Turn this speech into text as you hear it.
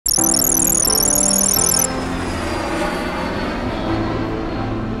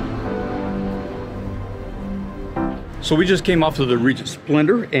So we just came off of the Regent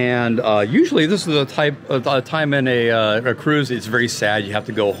Splendor, and usually this is a time in a cruise. It's very sad. You have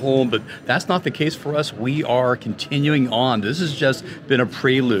to go home, but that's not the case for us. We are continuing on. This has just been a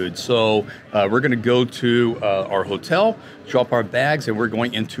prelude. So we're going to go to our hotel, drop our bags, and we're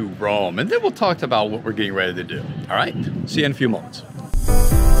going into Rome. And then we'll talk about what we're getting ready to do. All right? See you in a few moments.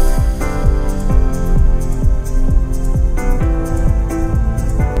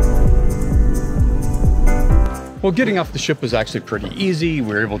 Well, getting off the ship was actually pretty easy.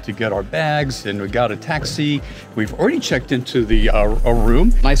 We were able to get our bags and we got a taxi. We've already checked into the a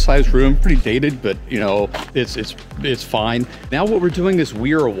room, nice sized room, pretty dated, but you know, it's fine. Now what we're doing is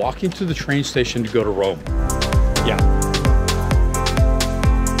we are walking to the train station to go to Rome. Yeah.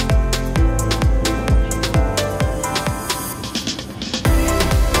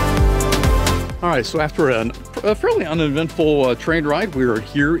 All right, so after a fairly uneventful train ride, we are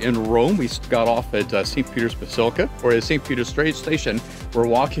here in Rome. We got off at St. Peter's Basilica, or at St. Peter's Station. We're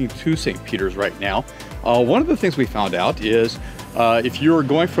walking to St. Peter's right now. One of the things we found out is if you're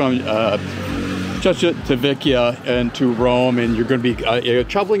going from Civitavecchia and to Rome, and you're going to be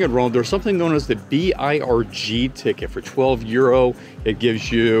traveling in Rome, there's something known as the BIRG ticket for €12. It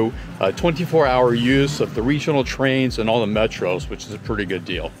gives you 24-hour use of the regional trains and all the metros, which is a pretty good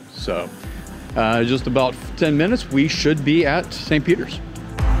deal. So. Just about 10 minutes, we should be at St. Peter's.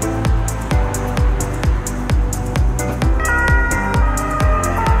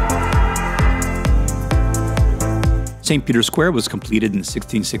 St. Peter's Square was completed in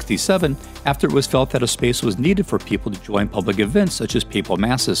 1667 after it was felt that a space was needed for people to join public events such as papal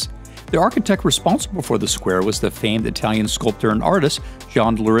masses. The architect responsible for the square was the famed Italian sculptor and artist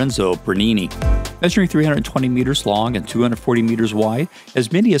Gian Lorenzo Bernini. Measuring 320 meters long and 240 meters wide,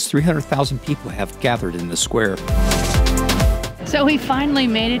 as many as 300,000 people have gathered in the square. So we finally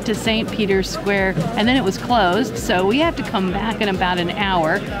made it to St. Peter's Square, and then it was closed, so we have to come back in about an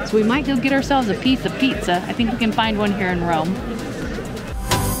hour. So we might go get ourselves a piece of pizza. I think we can find one here in Rome.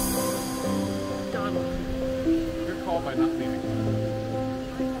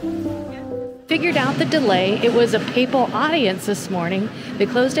 Figured out the delay. It was a papal audience this morning. They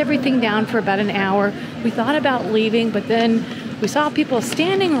closed everything down for about an hour. We thought about leaving, but then we saw people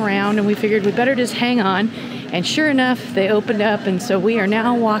standing around and we figured we better just hang on. And sure enough, they opened up, and so we are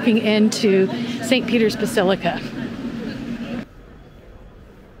now walking into St. Peter's Basilica.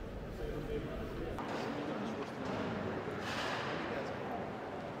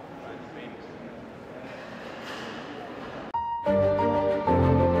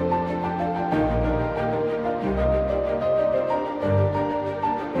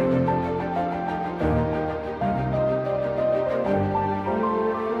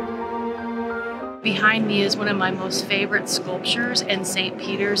 Behind me is one of my most favorite sculptures in St.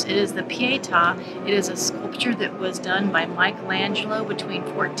 Peter's. It is the Pietà. It is a sculpture that was done by Michelangelo between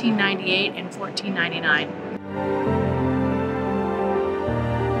 1498 and 1499.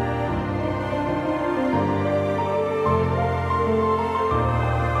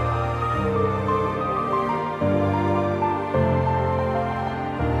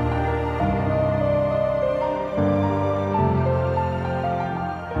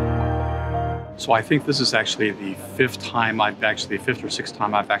 So I think this is actually the fifth or sixth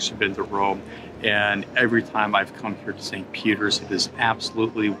time I've actually been to Rome. And every time I've come here to St. Peter's, it is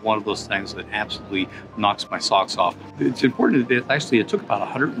absolutely one of those things that absolutely knocks my socks off. It's important that it took about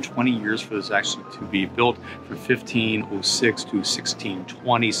 120 years for this actually to be built, from 1506 to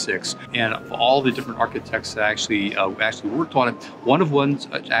 1626. And of all the different architects that actually worked on it, one of ones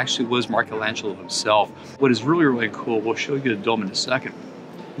actually was Michelangelo himself. What is really, really cool, we'll show you the dome in a second.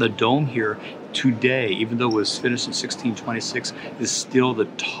 The dome here today, even though it was finished in 1626, is still the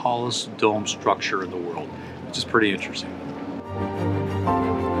tallest dome structure in the world, which is pretty interesting.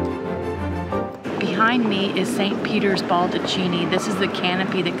 Behind me is St. Peter's Baldacchini. This is the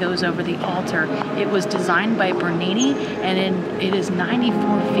canopy that goes over the altar. It was designed by Bernini, and it is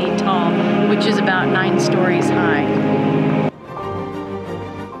 94 feet tall, which is about 9 stories high.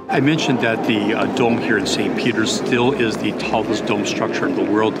 I mentioned that the dome here in St. Peter's still is the tallest dome structure in the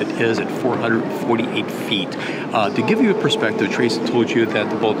world. It is at 448 feet. To give you a perspective, Tracy told you that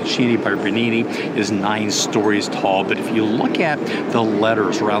the Baldacchini by Bernini is 9 stories tall, but if you look at the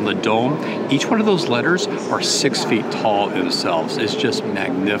letters around the dome, each one of those letters are 6 feet tall themselves. It's just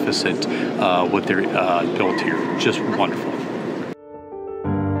magnificent what they're built here. Just wonderful.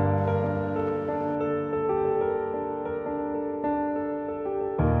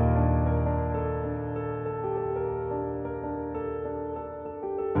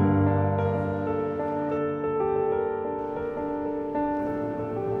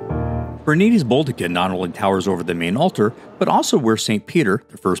 Bernini's Baldaquin not only towers over the main altar, but also where St. Peter,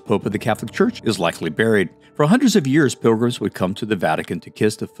 the first pope of the Catholic Church, is likely buried. For hundreds of years, pilgrims would come to the Vatican to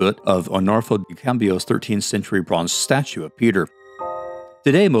kiss the foot of Onofrio di Cambio's 13th century bronze statue of Peter.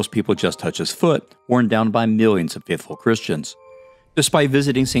 Today, most people just touch his foot, worn down by millions of faithful Christians. Despite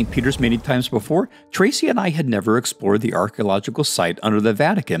visiting St. Peter's many times before, Tracy and I had never explored the archaeological site under the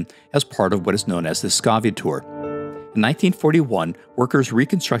Vatican as part of what is known as the Scavi Tour. In 1941, workers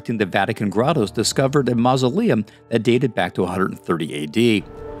reconstructing the Vatican grottos discovered a mausoleum that dated back to 130 AD.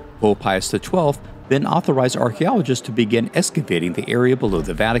 Pope Pius XII then authorized archaeologists to begin excavating the area below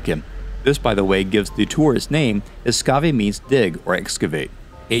the Vatican. This, by the way, gives the tour its name, as Scavi means dig or excavate.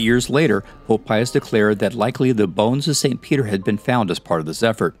 8 years later, Pope Pius declared that likely the bones of St. Peter had been found as part of this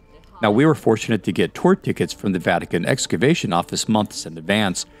effort. Now, we were fortunate to get tour tickets from the Vatican Excavation Office months in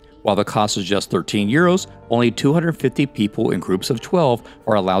advance. While the cost is just €13, only 250 people in groups of 12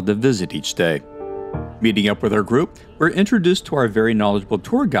 are allowed to visit each day. Meeting up with our group, we're introduced to our very knowledgeable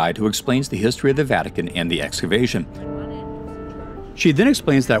tour guide who explains the history of the Vatican and the excavation. She then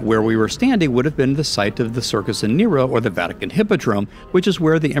explains that where we were standing would have been the site of the Circus in Nero or the Vatican Hippodrome, which is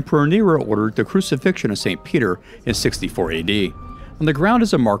where the Emperor Nero ordered the crucifixion of St. Peter in 64 AD. On the ground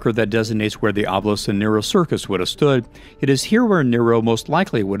is a marker that designates where the obelisk in Nero's circus would have stood. It is here where Nero most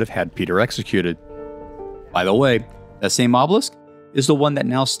likely would have had Peter executed. By the way, that same obelisk is the one that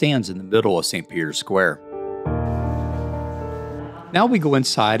now stands in the middle of St. Peter's Square. Now we go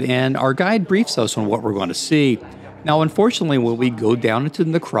inside and our guide briefs us on what we're going to see. Now, unfortunately, when we go down into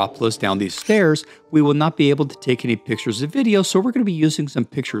the Necropolis down these stairs, we will not be able to take any pictures or videos, so we're going to be using some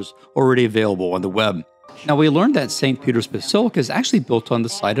pictures already available on the web. Now, we learned that St. Peter's Basilica is actually built on the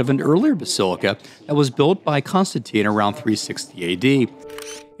site of an earlier basilica that was built by Constantine around 360 AD.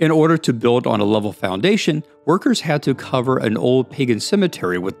 In order to build on a level foundation, workers had to cover an old pagan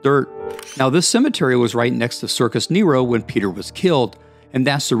cemetery with dirt. Now, this cemetery was right next to Circus Nero when Peter was killed, and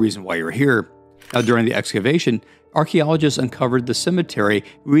that's the reason why you're here. Now, during the excavation, archaeologists uncovered the cemetery,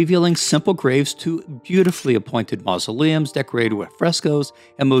 revealing simple graves to beautifully appointed mausoleums decorated with frescoes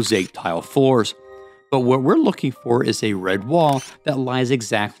and mosaic tile floors. But what we're looking for is a red wall that lies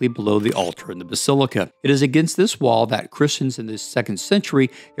exactly below the altar in the basilica. It is against this wall that Christians in the 2nd century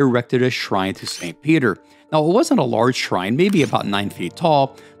erected a shrine to St. Peter. Now, it wasn't a large shrine, maybe about 9 feet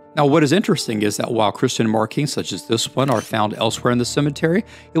tall. Now, what is interesting is that while Christian markings such as this one are found elsewhere in the cemetery,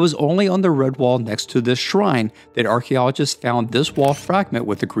 it was only on the red wall next to this shrine that archaeologists found this wall fragment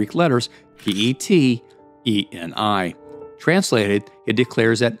with the Greek letters P-E-T-E-N-I. Translated, it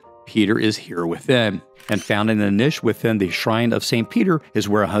declares that Peter is here within, and found in a niche within the shrine of St. Peter is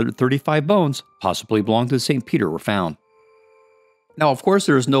where 135 bones, possibly belonging to St. Peter, were found. Now, of course,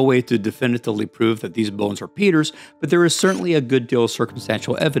 there is no way to definitively prove that these bones are Peter's, but there is certainly a good deal of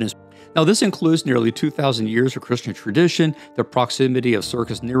circumstantial evidence. Now, this includes nearly 2,000 years of Christian tradition, the proximity of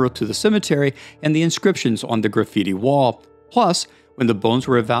Circus Nero to the cemetery, and the inscriptions on the graffiti wall. Plus, when the bones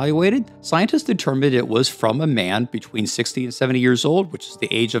were evaluated, scientists determined it was from a man between 60 and 70 years old, which is the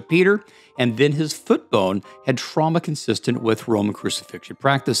age of Peter, and then his foot bone had trauma consistent with Roman crucifixion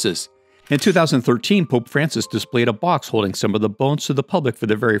practices. In 2013, Pope Francis displayed a box holding some of the bones to the public for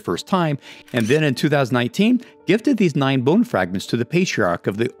the very first time, and then in 2019, gifted these 9 bone fragments to the Patriarch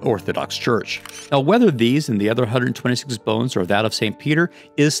of the Orthodox Church. Now, whether these and the other 126 bones are that of St. Peter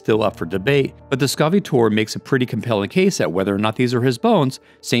is still up for debate, but the Scavi Tour makes a pretty compelling case that whether or not these are his bones,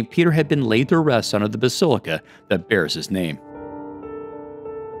 St. Peter had been laid to rest under the basilica that bears his name.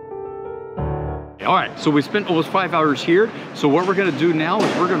 All right, so we spent almost 5 hours here. So what we're gonna do now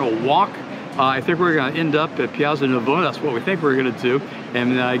is we're gonna walk. I think we're gonna end up at Piazza Navona. That's what we think we're gonna do,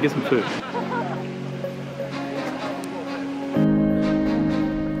 and get some food.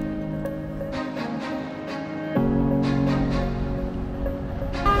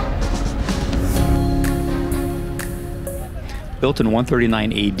 Built in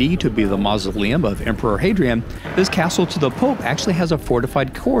 139 AD to be the mausoleum of Emperor Hadrian, this castle to the Pope actually has a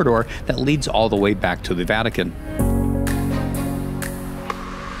fortified corridor that leads all the way back to the Vatican.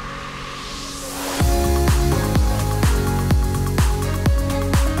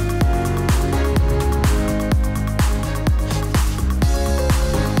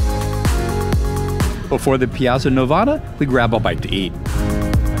 Before the Piazza Navona, we grab a bite to eat.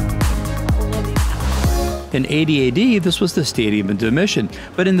 In 80 AD, this was the Stadium of Domitian,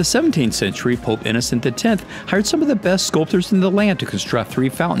 but in the 17th century, Pope Innocent X hired some of the best sculptors in the land to construct 3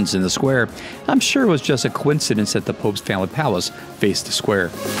 fountains in the square. I'm sure it was just a coincidence that the Pope's family palace faced the square.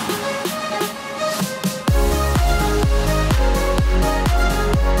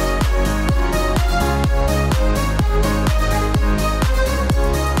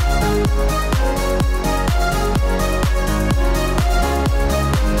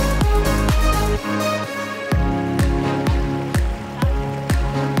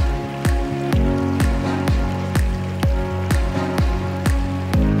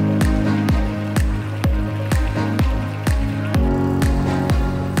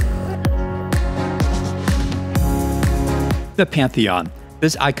 The Pantheon.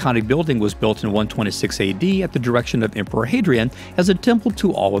 This iconic building was built in 126 AD at the direction of Emperor Hadrian as a temple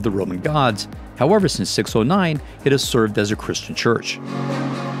to all of the Roman gods. However, since 609, it has served as a Christian church.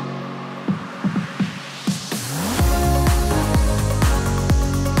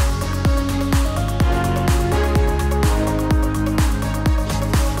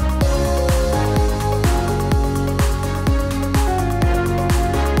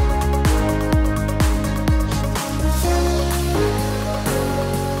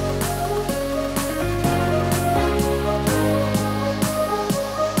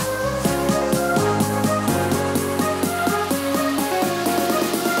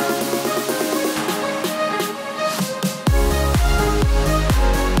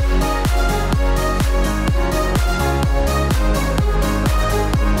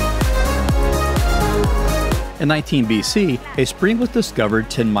 In 19 BC, a spring was discovered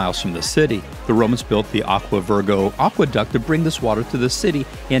 10 miles from the city. The Romans built the Aqua Virgo aqueduct to bring this water to the city,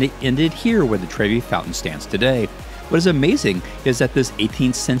 and it ended here where the Trevi Fountain stands today. What is amazing is that this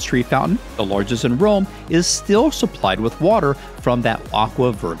 18th century fountain, the largest in Rome, is still supplied with water from that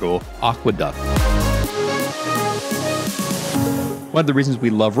Aqua Virgo aqueduct. One of the reasons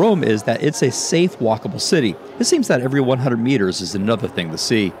we love Rome is that it's a safe, walkable city. It seems that every 100 meters is another thing to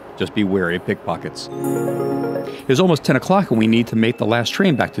see. Just be wary of pickpockets. It's almost 10 o'clock and we need to make the last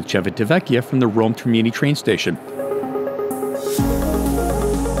train back to Civitavecchia from the Rome Termini train station.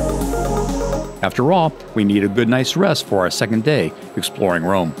 After all, we need a good night's rest for our second day exploring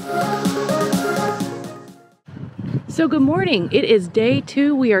Rome. So good morning. It is day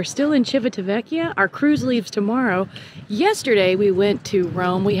 2. We are still in Civitavecchia. Our cruise leaves tomorrow. Yesterday we went to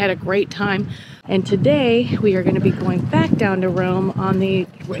Rome. We had a great time. And today we are going to be going back down to Rome on the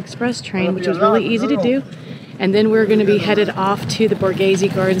express train, which was really easy to do. And then we're going to be headed off to the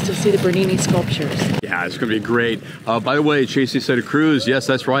Borghese Gardens to see the Bernini sculptures. Yeah, it's going to be great. By the way, Tracy said a cruise. Yes,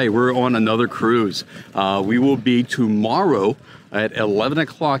 that's right. We're on another cruise. We will be tomorrow at 11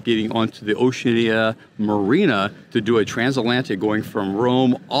 o'clock getting onto the Oceania Marina to do a transatlantic going from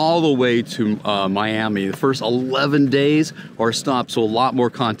Rome all the way to Miami. The first 11 days are stopped, so a lot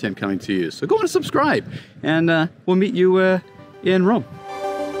more content coming to you. So go and subscribe, and we'll meet you in Rome.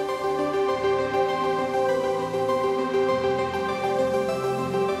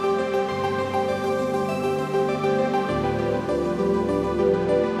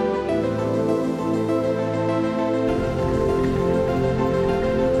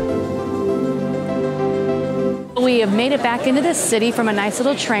 We have made it back into the city from a nice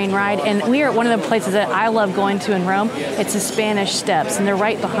little train ride, and we are at one of the places that I love going to in Rome. It's the Spanish Steps, and they're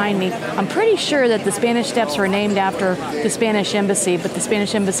right behind me. I'm pretty sure that the Spanish Steps were named after the Spanish Embassy, but the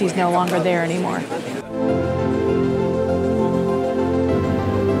Spanish Embassy is no longer there anymore.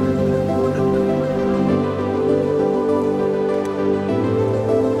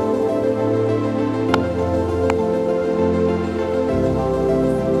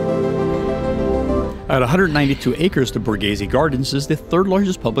 At 192 acres, the Borghese Gardens is the third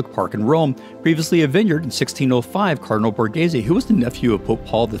largest public park in Rome. Previously a vineyard, in 1605, Cardinal Borghese, who was the nephew of Pope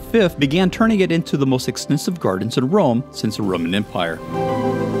Paul V, began turning it into the most extensive gardens in Rome since the Roman Empire.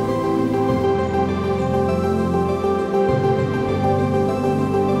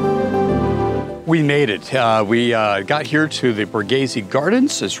 We made it. We got here to the Borghese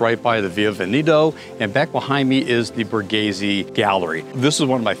Gardens. It's right by the Via Veneto, and back behind me is the Borghese Gallery. This is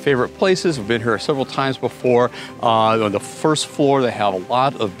one of my favorite places. We've been here several times before. On the first floor, they have a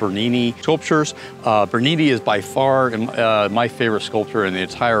lot of Bernini sculptures. Bernini is by far my favorite sculptor in the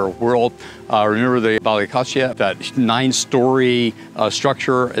entire world. Remember the Basilica, that 9-story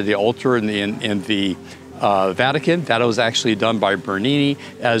structure at the altar in the Vatican. That was actually done by Bernini,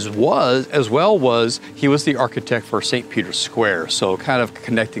 as well was he was the architect for St. Peter's Square, so kind of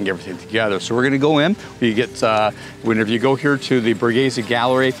connecting everything together. So we're going to go in. You get whenever you go here to the Borghese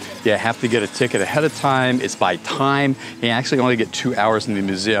Gallery, you have to get a ticket ahead of time. It's by time. You actually only get 2 hours in the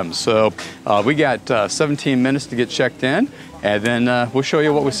museum. So we got 17 minutes to get checked in, and then we'll show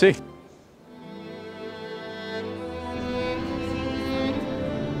you what we see.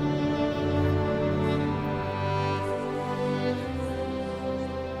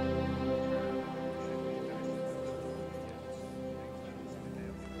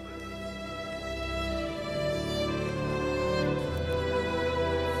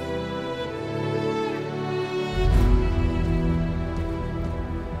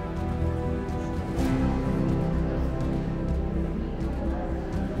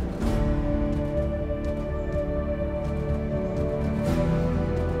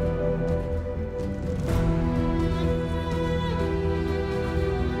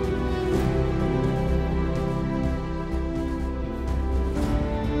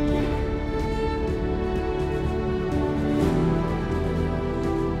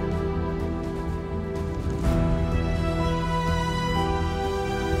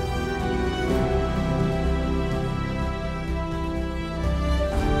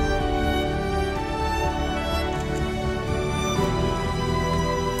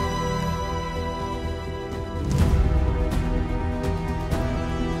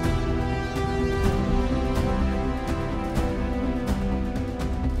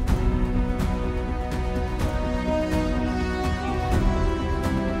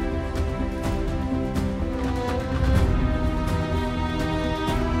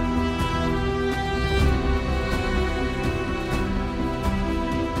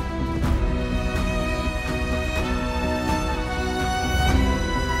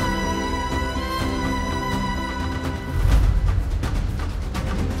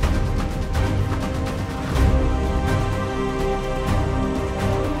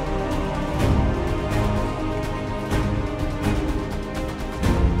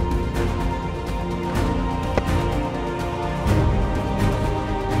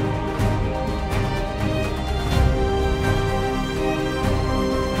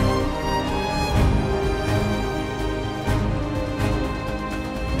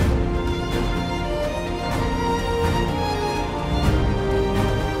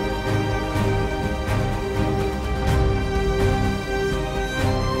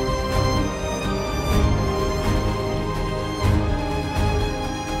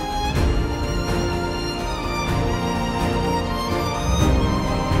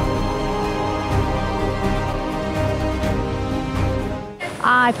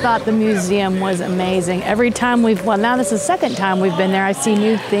 I thought the museum was amazing. Every time well, now this is the second time we've been there, I see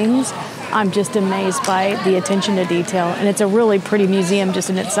new things. I'm just amazed by the attention to detail. And it's a really pretty museum just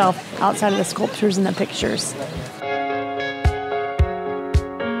in itself, outside of the sculptures and the pictures.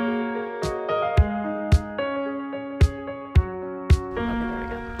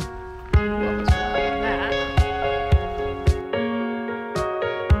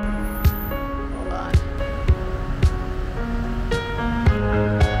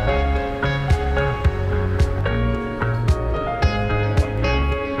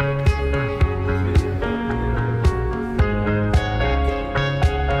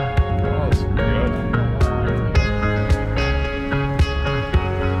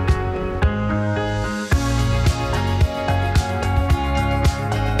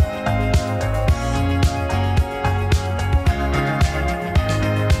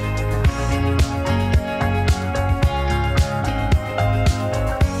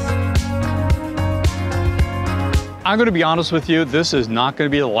 I'm going to be honest with you, this is not going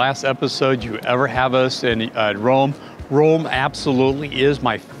to be the last episode you ever have us in Rome. Rome absolutely is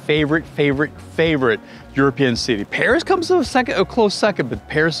my favorite European city. Paris comes to a close second, but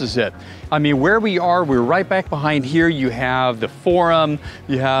Paris is it. I mean, where we are, we're right back behind here. You have the Forum,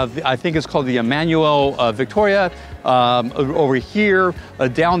 you have, I think it's called the Emmanuel Victoria, over here,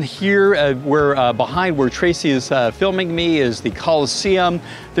 down here, where behind where Tracy is filming me is the Colosseum.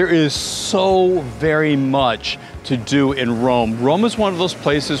 There is so very much to do in Rome. Rome is one of those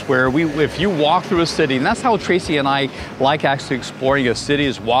places where if you walk through a city, and that's how Tracy and I like actually exploring a city,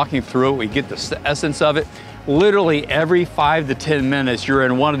 is walking through it. We get the essence of it. Literally every 5 to 10 minutes, you're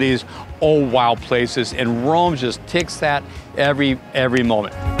in one of these oh wow places, and Rome just ticks that every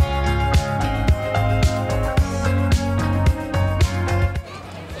moment.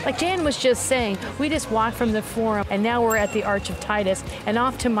 Like Jan was just saying, we just walked from the Forum and now we're at the Arch of Titus, and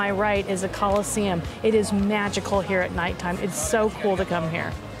off to my right is a Colosseum. It is magical here at nighttime. It's so cool to come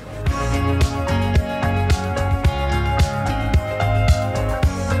here.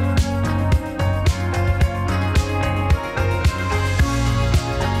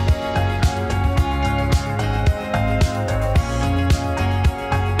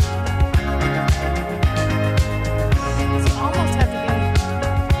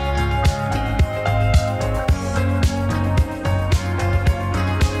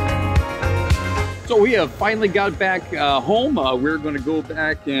 So we have finally got back home. We're going to go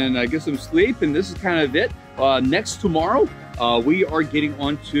back and get some sleep, and this is kind of it. Next tomorrow, we are getting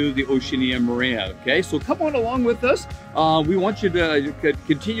onto the Oceania Marina, okay? So come on along with us. We want you to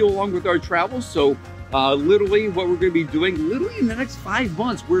continue along with our travels. So literally what we're going to be doing, literally in the next 5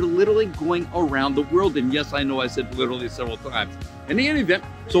 months, we're literally going around the world. And yes, I know I said literally several times. In any event,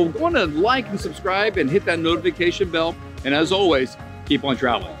 so go on to like and subscribe and hit that notification bell. And as always, keep on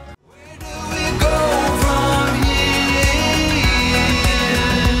traveling.